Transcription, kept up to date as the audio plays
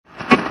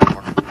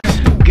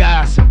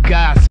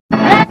gossip.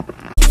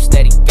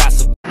 Steady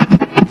gossip.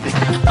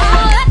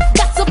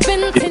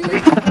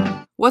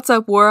 What's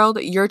up, world?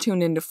 You're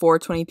tuned into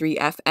 423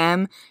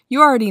 FM.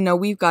 You already know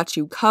we've got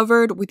you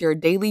covered with your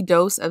daily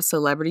dose of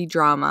celebrity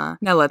drama.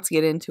 Now let's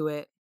get into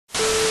it.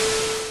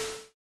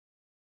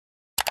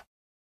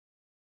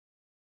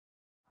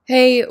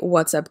 Hey,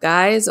 what's up,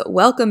 guys?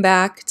 Welcome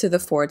back to the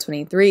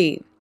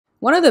 423.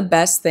 One of the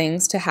best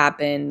things to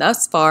happen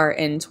thus far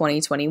in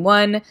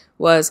 2021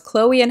 was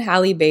Chloe and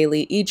Halle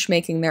Bailey each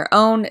making their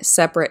own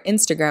separate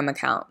Instagram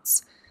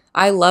accounts.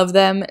 I love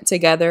them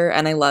together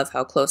and I love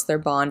how close their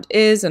bond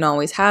is and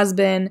always has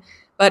been,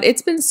 but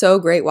it's been so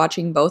great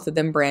watching both of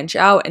them branch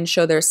out and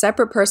show their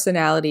separate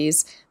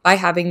personalities by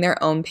having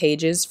their own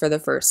pages for the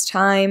first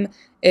time,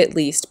 at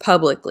least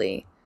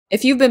publicly.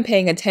 If you've been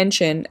paying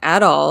attention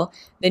at all,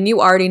 then you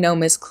already know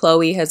Miss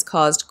Chloe has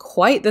caused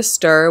quite the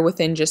stir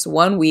within just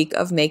 1 week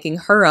of making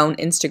her own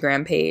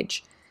Instagram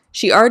page.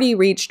 She already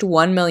reached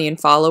 1 million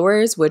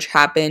followers, which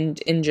happened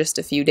in just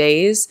a few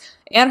days,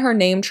 and her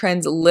name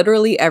trends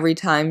literally every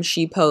time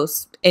she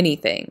posts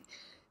anything.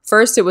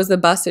 First, it was the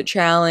Bust It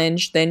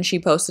Challenge, then she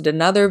posted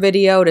another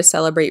video to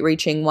celebrate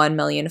reaching 1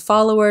 million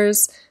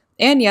followers,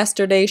 and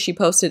yesterday she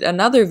posted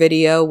another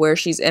video where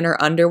she's in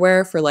her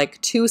underwear for like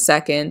 2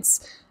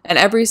 seconds, and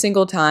every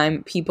single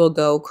time people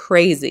go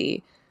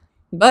crazy.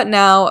 But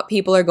now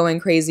people are going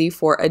crazy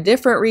for a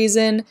different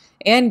reason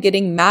and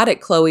getting mad at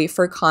Chloe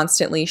for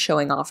constantly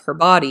showing off her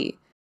body.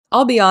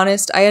 I'll be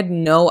honest, I had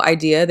no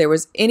idea there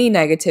was any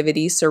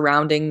negativity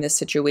surrounding this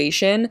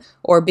situation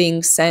or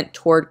being sent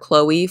toward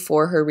Chloe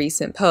for her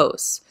recent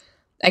posts.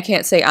 I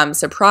can't say I'm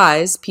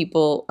surprised,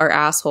 people are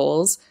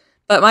assholes,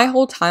 but my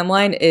whole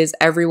timeline is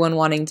everyone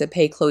wanting to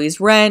pay Chloe's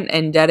rent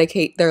and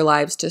dedicate their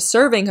lives to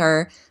serving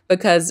her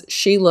because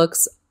she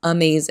looks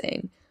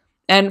amazing.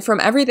 And from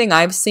everything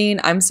I've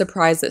seen, I'm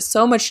surprised that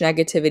so much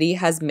negativity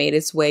has made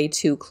its way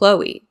to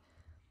Chloe.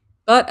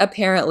 But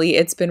apparently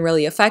it's been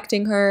really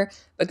affecting her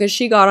because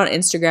she got on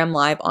Instagram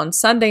Live on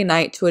Sunday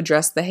night to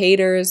address the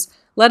haters,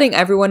 letting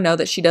everyone know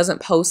that she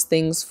doesn't post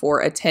things for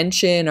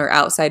attention or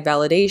outside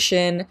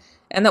validation,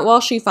 and that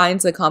while she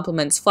finds the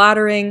compliments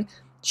flattering,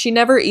 she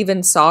never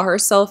even saw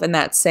herself in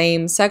that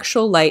same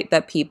sexual light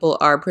that people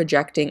are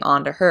projecting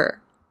onto her.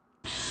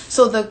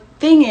 So the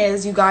thing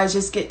is, you guys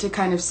just get to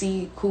kind of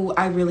see who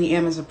I really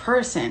am as a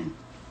person.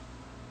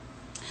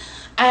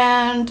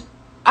 And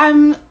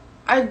I'm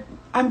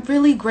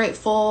really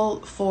grateful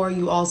for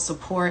you all's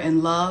support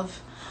and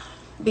love,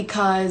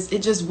 because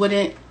it just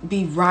wouldn't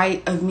be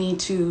right of me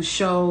to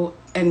show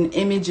an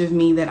image of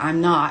me that I'm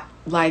not,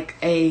 like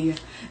a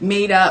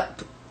made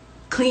up,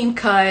 clean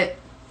cut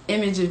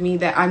image of me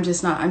that I'm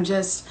just not. I'm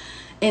just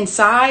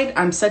inside,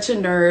 I'm such a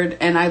nerd,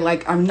 and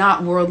I'm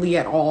not worldly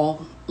at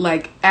all.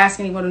 Like, ask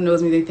anyone who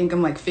knows me, they think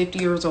I'm like 50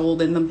 years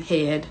old in the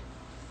head.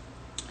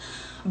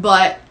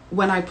 But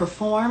when I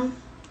perform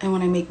and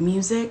when I make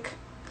music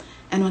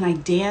and when I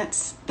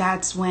dance,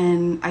 that's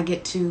when I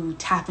get to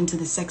tap into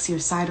the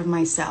sexier side of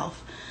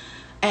myself.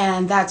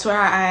 And that's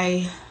where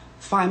I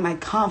find my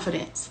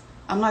confidence.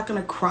 I'm not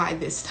gonna cry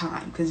this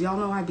time because y'all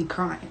know I be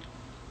crying.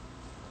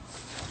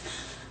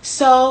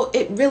 So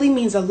it really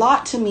means a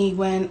lot to me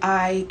when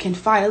I can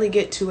finally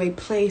get to a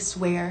place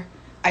where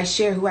I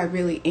share who I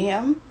really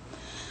am.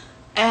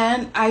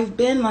 And I've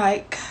been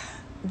like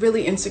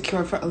really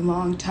insecure for a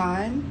long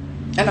time.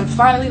 And I'm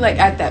finally like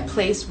at that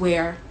place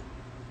where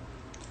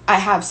I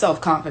have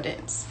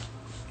self-confidence.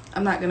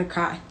 I'm not gonna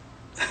cry.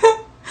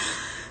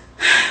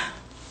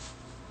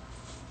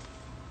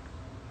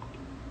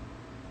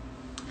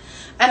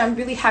 And I'm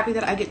really happy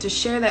that I get to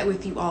share that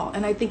with you all.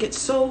 And I think it's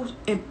so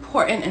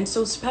important and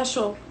so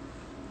special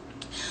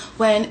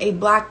when a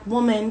Black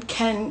woman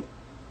can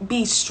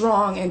be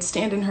strong and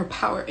stand in her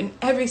power in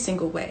every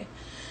single way.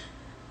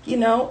 You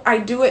know, I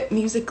do it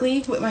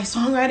musically, with my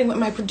songwriting, with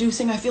my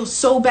producing. I feel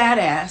so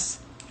badass.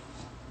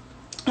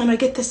 And I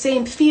get the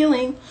same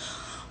feeling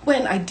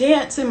when I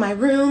dance in my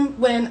room,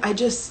 when I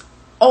just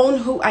own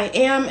who I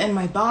am and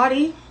my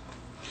body.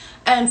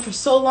 And for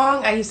so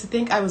long, I used to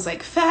think I was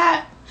like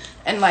fat.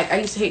 And like, I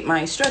used to hate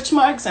my stretch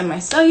marks and my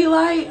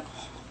cellulite.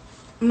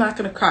 I'm not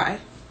gonna cry.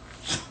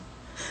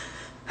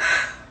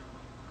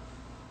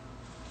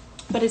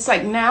 But it's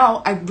like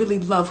now I really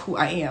love who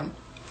I am.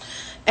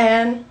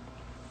 And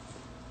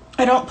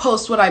I don't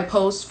post what I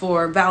post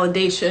for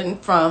validation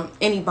from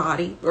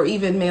anybody or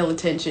even male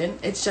attention.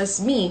 It's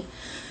just me.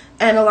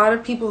 And a lot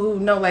of people who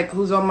know, like,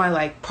 who's on my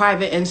like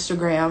private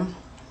Instagram,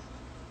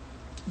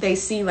 they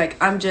see like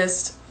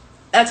that's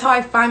how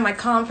I find my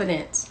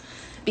confidence,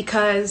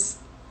 because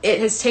it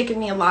has taken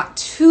me a lot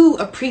to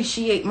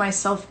appreciate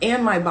myself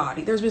and my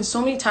body. There's been so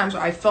many times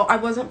where I felt I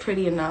wasn't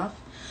pretty enough,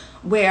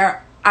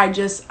 where I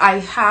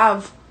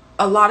have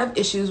a lot of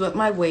issues with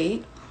my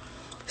weight.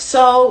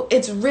 So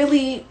it's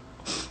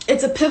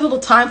a pivotal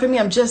time for me.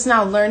 I'm just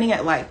now learning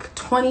at like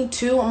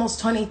 22, almost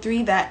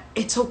 23, that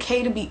it's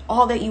okay to be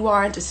all that you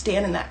are and to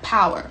stand in that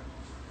power.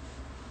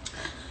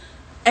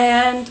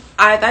 And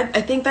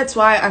I think that's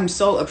why I'm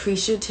so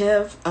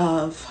appreciative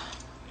of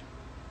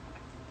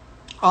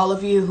all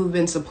of you who've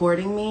been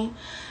supporting me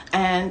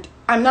And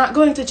I'm not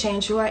going to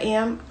change who I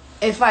am.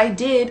 If I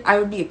did, I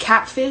would be a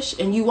catfish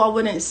and you all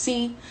wouldn't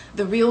see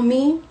the real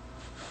me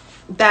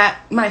that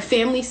my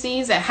family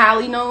sees, that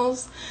Hallie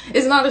knows.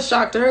 It's not a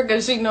shock to her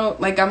because she knows,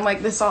 like, I'm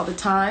like this all the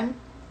time.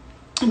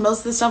 And most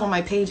of the stuff on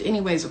my page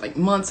anyways are like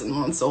months and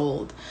months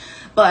old.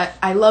 But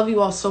I love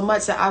you all so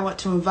much that I want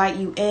to invite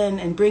you in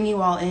and bring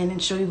you all in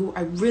and show you who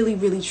I really,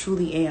 really,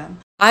 truly am.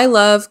 I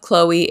love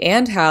Chloe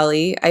and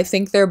Hallie. I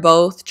think they're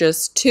both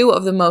just two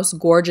of the most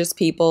gorgeous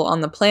people on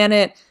the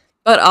planet,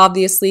 but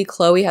obviously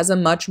Chloe has a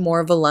much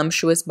more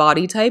voluptuous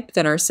body type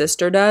than her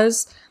sister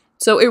does,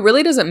 so it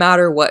really doesn't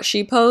matter what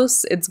she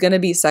posts, it's gonna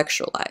be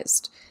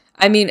sexualized.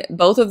 I mean,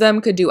 both of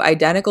them could do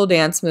identical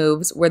dance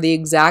moves, wear the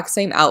exact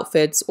same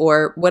outfits,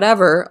 or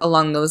whatever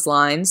along those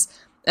lines,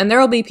 and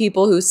there'll be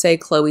people who say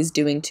Chloe's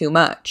doing too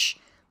much.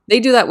 They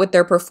do that with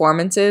their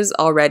performances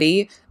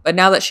already, but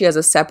now that she has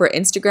a separate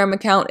Instagram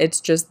account, it's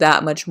just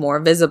that much more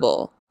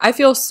visible. I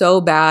feel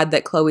so bad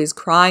that Chloe's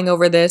crying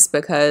over this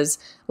because,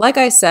 like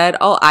I said,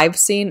 all I've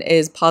seen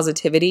is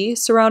positivity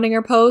surrounding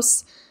her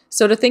posts,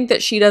 so to think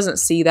that she doesn't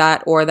see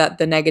that or that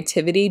the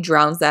negativity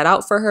drowns that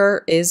out for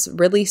her is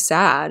really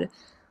sad.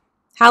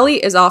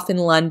 Hallie is off in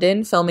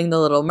London filming The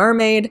Little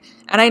Mermaid,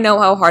 and I know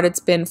how hard it's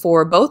been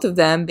for both of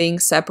them being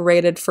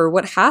separated for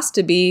what has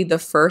to be the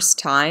first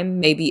time,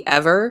 maybe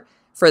ever,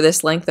 for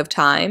this length of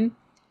time.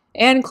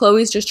 And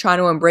Chloe's just trying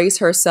to embrace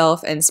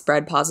herself and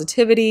spread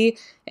positivity,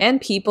 and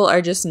people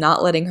are just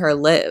not letting her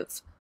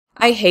live.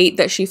 I hate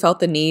that she felt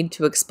the need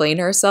to explain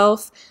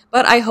herself,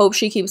 but I hope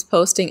she keeps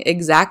posting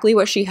exactly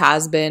what she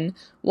has been.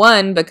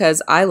 One,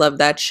 because I love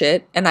that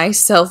shit, and I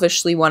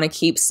selfishly want to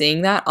keep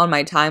seeing that on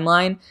my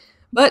timeline.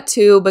 But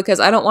two, because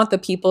I don't want the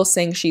people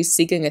saying she's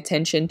seeking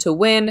attention to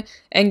win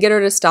and get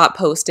her to stop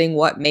posting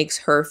what makes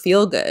her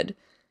feel good.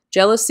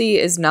 Jealousy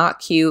is not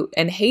cute,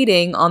 and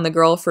hating on the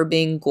girl for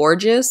being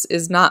gorgeous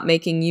is not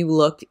making you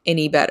look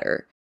any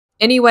better.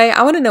 Anyway,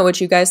 I want to know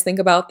what you guys think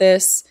about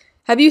this.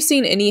 Have you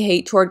seen any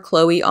hate toward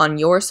Chloe on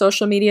your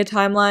social media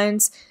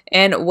timelines?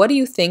 And what do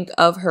you think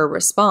of her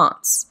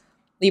response?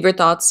 Leave your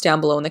thoughts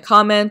down below in the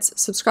comments,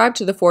 subscribe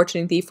to The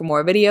Fortune Thief for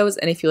more videos,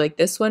 and if you like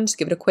this one, just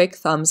give it a quick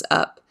thumbs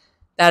up.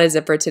 That is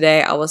it for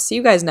today. I will see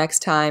you guys next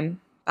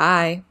time.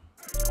 Bye.